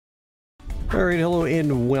Alright, hello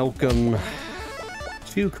and welcome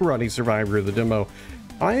to Karate Survivor, the demo.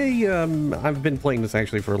 I've been playing this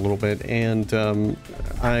actually for a little bit, and I'm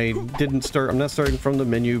not starting from the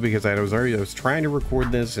menu because I was trying to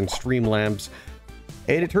record this in Streamlabs,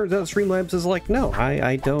 and it turns out Streamlabs is like, no,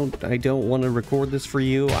 I don't want to record this for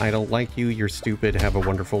you. I don't like you. You're stupid. Have a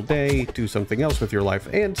wonderful day. Do something else with your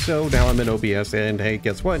life. And so now I'm in OBS, and hey,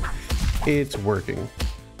 guess what? It's working.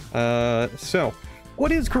 So what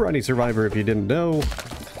is Karate Survivor if you didn't know?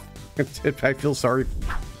 I feel sorry.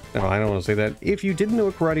 No, I don't want to say that. If you didn't know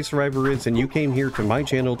what Karate Survivor is and you came here to my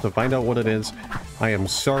channel to find out what it is, I am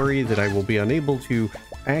sorry that I will be unable to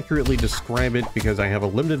accurately describe it because I have a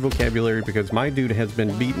limited vocabulary, because my dude has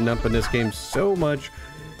been beaten up in this game so much.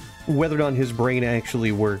 Whether or not his brain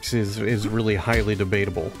actually works is really highly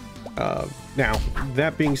debatable. Now,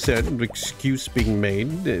 that being said, excuse being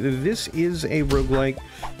made, this is a roguelike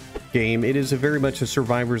game. It is very much a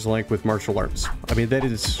Survivors-like with martial arts. I mean, that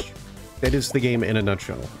is the game in a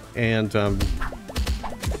nutshell, and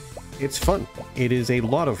it's fun. It is a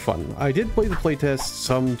lot of fun. I did play the playtest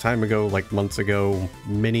some time ago, like months ago,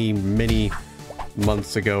 many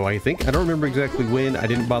months ago, I think. I don't remember exactly when. I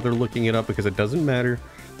didn't bother looking it up because it doesn't matter.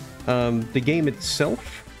 The game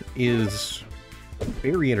itself is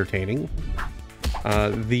very entertaining.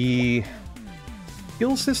 The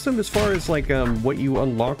skill system, as far as like what you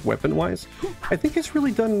unlock weapon-wise, I think it's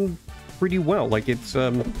really done pretty well. Like it's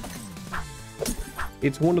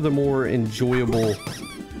one of the more enjoyable,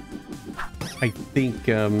 I think,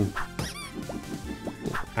 I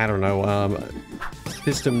don't know,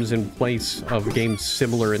 systems in place of games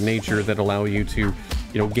similar in nature that allow you to,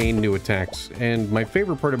 you know, gain new attacks. And my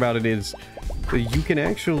favorite part about it is that you can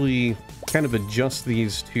actually kind of adjust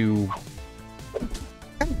these to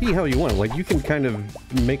kind of be how you want. Like, you can kind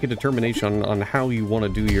of make a determination on how you want to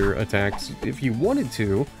do your attacks. If you wanted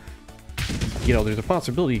to, you know, there's a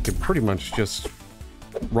possibility you could pretty much just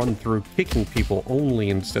run through kicking people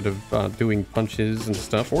only instead of doing punches and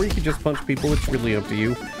stuff, or you could just punch people. It's really up to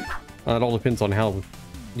you. It all depends on how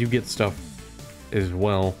you get stuff as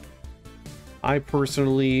well. I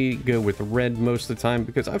personally go with red most of the time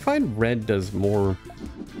because I find red does more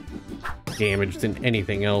damage than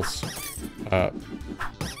anything else. But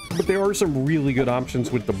there are some really good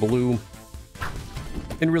options with the blue,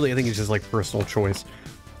 and really I think it's just like personal choice.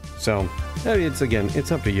 So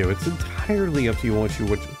it's up to you. It's entirely up to you what you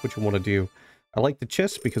want to do. I like the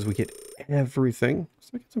chest because we get everything, so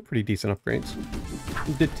we get some pretty decent upgrades.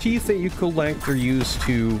 The teeth that you collect are used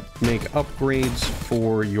to make upgrades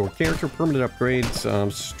for your character, permanent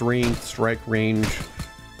upgrades, strength, strike range,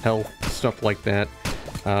 health, stuff like that.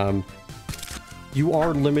 You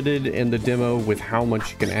are limited in the demo with how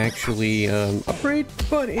much you can actually upgrade,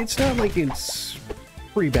 but it's not like it's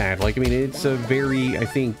pretty bad. Like, I mean, it's a very, I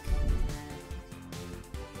think,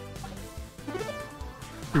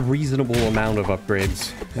 reasonable amount of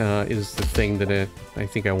upgrades is the thing that I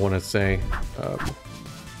think I want to say.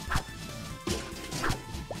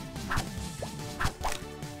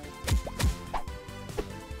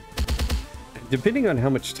 Depending on how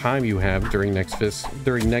much time you have during Next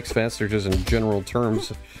Fest, or just in general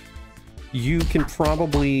terms, you can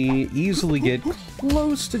probably easily get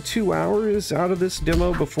close to 2 hours out of this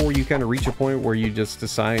demo before you kind of reach a point where you just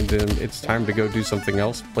decide it's time to go do something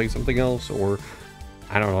else, play something else, or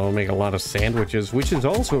I don't know, make a lot of sandwiches, which is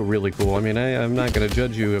also really cool. I mean, I'm not going to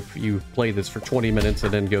judge you if you play this for 20 minutes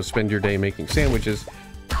and then go spend your day making sandwiches,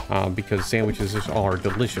 because sandwiches are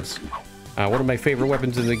delicious. One of my favorite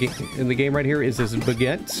weapons in the game right here is this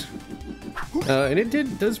baguette. And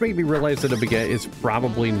it does make me realize that a baguette is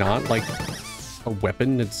probably not like a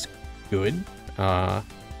weapon that's good. I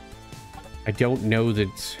don't know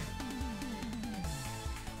that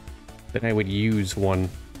I would use one.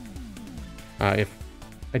 I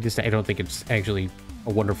don't think it's actually a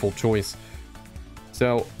wonderful choice.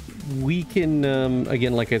 So we can,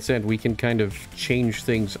 again, like I said, we can kind of change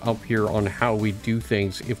things up here on how we do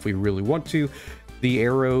things if we really want to. The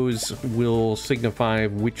arrows will signify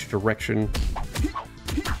which direction,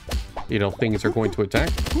 you know, things are going to attack.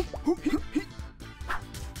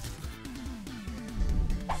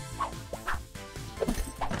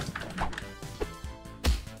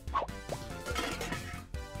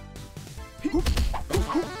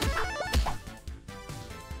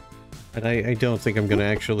 And I don't think I'm going to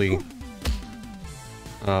actually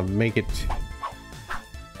make it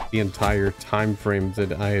the entire time frame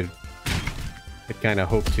that I had kind of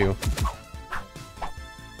hoped to.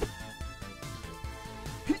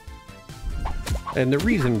 And the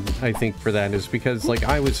reason I think for that is because, like,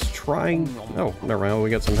 I was trying... Oh, never mind, we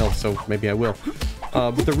got some health, so maybe I will.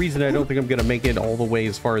 But the reason I don't think I'm going to make it all the way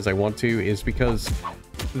as far as I want to is because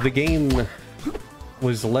the game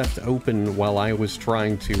was left open while I was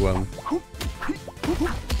trying to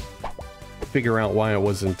figure out why I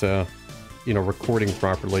wasn't, you know, recording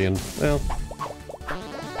properly. And, well,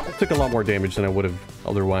 I took a lot more damage than I would have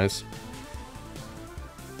otherwise.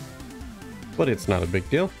 But it's not a big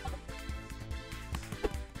deal.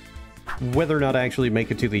 Whether or not I actually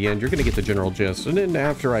make it to the end, you're going to get the general gist. And then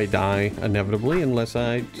after I die, inevitably, unless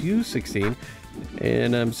I do succeed,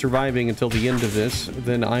 and I'm surviving until the end of this,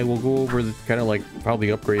 then I will go over kind of like how the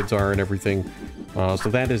upgrades are and everything. So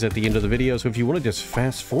that is at the end of the video. So if you want to just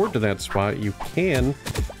fast forward to that spot, you can.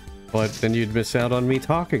 But then you'd miss out on me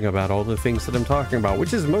talking about all the things that I'm talking about,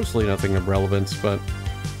 which is mostly nothing of relevance, but...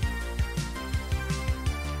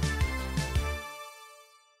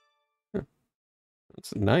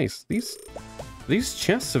 It's nice. These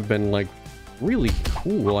chests have been, like, really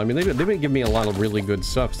cool. I mean, they've been giving me a lot of really good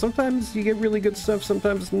stuff. Sometimes you get really good stuff,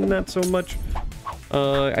 sometimes not so much.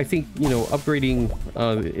 I think, you know, upgrading,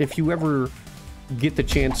 if you ever get the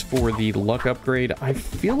chance for the luck upgrade, I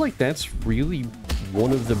feel like that's really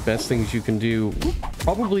one of the best things you can do.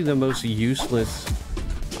 Probably the most useless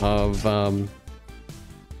of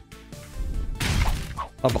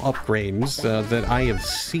upgrades that I have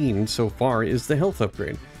seen so far is the health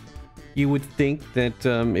upgrade. You would think that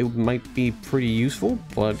it might be pretty useful,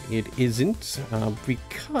 but it isn't,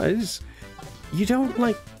 because you don't,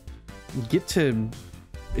 like, get to...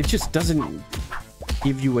 It just doesn't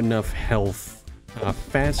give you enough health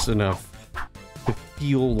fast enough to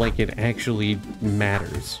feel like it actually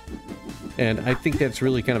matters. And I think that's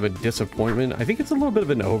really kind of a disappointment. I think it's a little bit of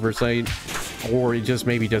an oversight, or it just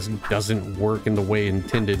maybe just doesn't work in the way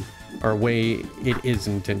intended, or way it is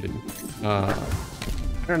intended. I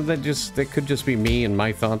don't know, that could just be me and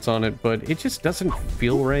my thoughts on it, but it just doesn't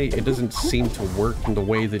feel right. It doesn't seem to work in the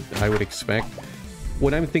way that I would expect.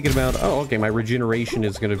 When I'm thinking about, oh, okay, my regeneration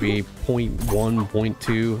is going to be 0.1,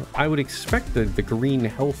 0.2, I would expect the green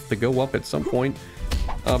health to go up at some point.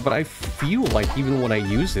 But I feel like even when I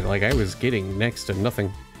used it, like I was getting next to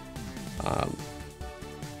nothing.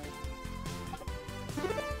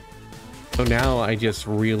 So now I just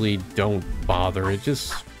really don't bother. It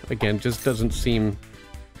just, again, just doesn't seem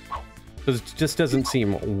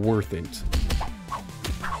worth it.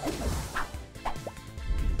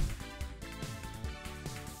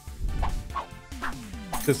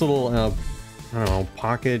 This little, I don't know,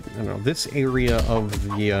 pocket, I don't know, this area of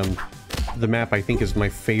the map I think is my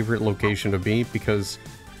favorite location to be, because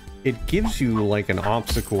it gives you like an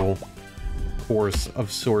obstacle course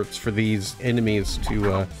of sorts for these enemies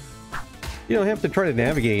to, you know, have to try to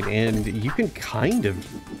navigate, and you can kind of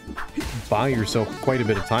buy yourself quite a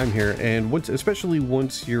bit of time here, and especially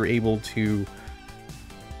once you're able to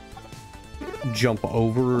jump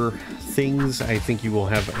over things, I think you will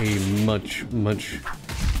have a much, much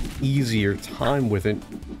easier time with it.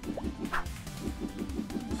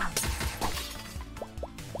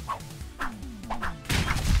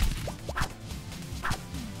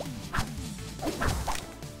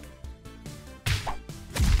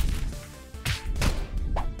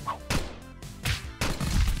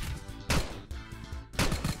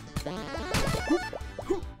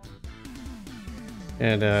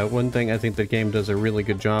 And one thing I think the game does a really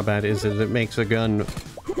good job at is that it makes a gun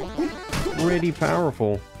pretty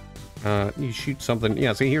powerful. You shoot something.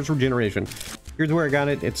 Yeah, see, here's regeneration. Here's where I got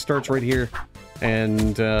it. It starts right here.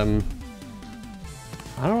 And I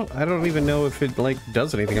don't even know if it like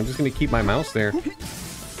does anything. I'm just gonna keep my mouse there.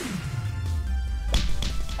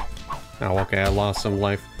 Oh, okay, I lost some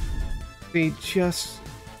life. See, just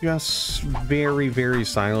very, very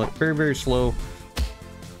silent, very, very slow.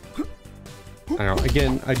 I don't know.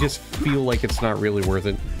 Again, I just feel like it's not really worth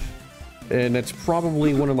it. And that's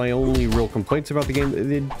probably one of my only real complaints about the game.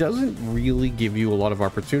 It doesn't really give you a lot of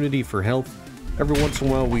opportunity for health. Every once in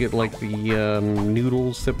a while we get like the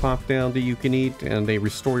noodles that pop down that you can eat, and they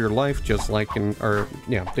restore your life just like in, or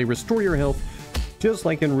yeah, they restore your health just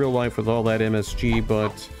like in real life with all that MSG.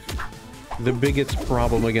 But the biggest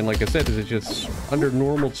problem, again, like I said, is it's just under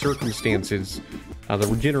normal circumstances, the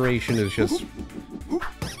regeneration is just...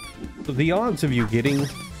 The odds of you getting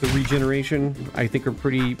the regeneration, I think, are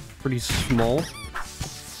pretty small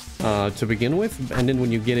to begin with. And then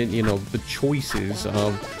when you get it, you know, the choices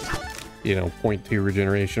of, you know, 0.2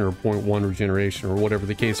 regeneration or 0.1 regeneration or whatever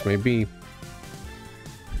the case may be,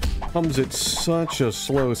 comes at such a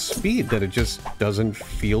slow speed that it just doesn't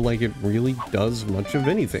feel like it really does much of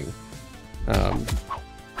anything.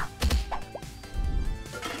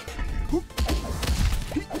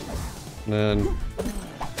 And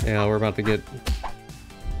yeah, we're about to get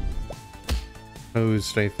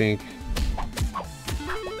Hosed, I think.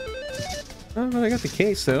 Oh, I got the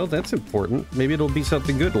case though. That's important. Maybe it'll be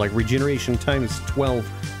something good, like regeneration times 12.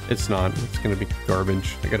 It's not. It's gonna be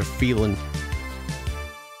garbage. I got a feeling.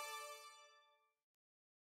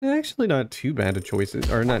 Actually, not too bad of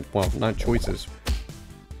choices, or not. Well, not choices,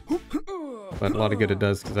 but a lot of good it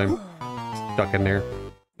does because I'm stuck in there.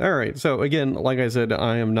 All right. So again, like I said,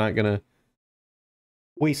 I am not gonna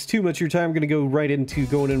waste too much of your time. I'm going to go right into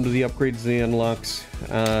going into the upgrades and unlocks,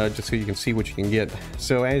 just so you can see what you can get.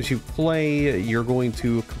 So as you play, you're going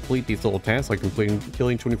to complete these little tasks, like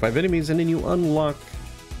killing 25 enemies, and then you unlock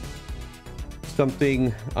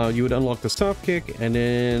something. You would unlock the soft kick, and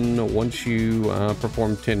then once you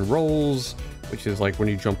perform 10 rolls, which is like when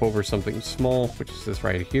you jump over something small, which is this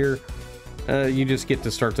right here, you just get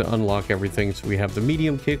to start to unlock everything. So we have the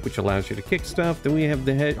medium kick, which allows you to kick stuff. Then we have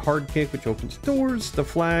the hard kick, which opens doors. The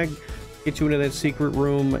flag gets you into that secret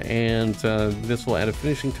room, and this will add a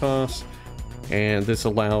finishing toss. And this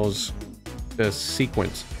allows the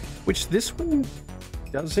sequence, which this one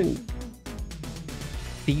doesn't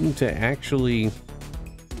seem to actually...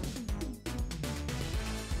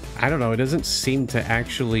 I don't know, it doesn't seem to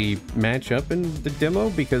actually match up in the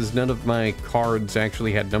demo because none of my cards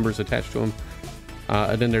actually had numbers attached to them.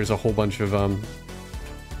 And then there's a whole bunch of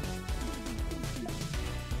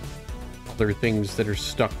other things that are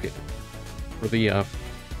stuck for the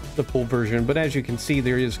full version. But as you can see,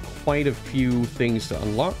 there is quite a few things to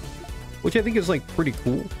unlock, which I think is like pretty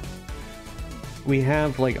cool. We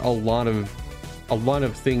have like a lot of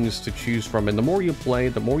things to choose from, and the more you play,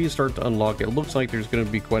 the more you start to unlock. It looks like there's going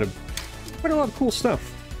to be quite a lot of cool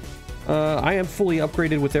stuff. I am fully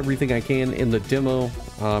upgraded with everything I can in the demo.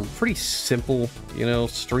 Pretty simple, you know.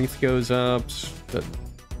 Strength goes up,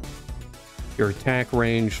 your attack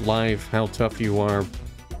range, life, how tough you are.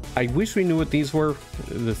 I wish we knew what these were,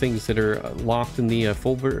 the things that are locked in the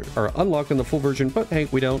unlocked in the full version, but hey,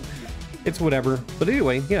 we don't. It's whatever. But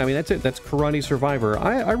anyway, yeah, I mean, that's it. That's Karate Survivor.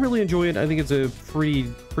 I really enjoy it. I think it's a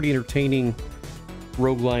pretty entertaining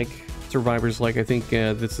roguelike, Survivors-like. I think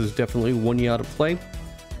this is definitely one you ought to play.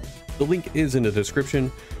 The link is in the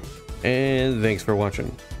description. And thanks for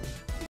watching.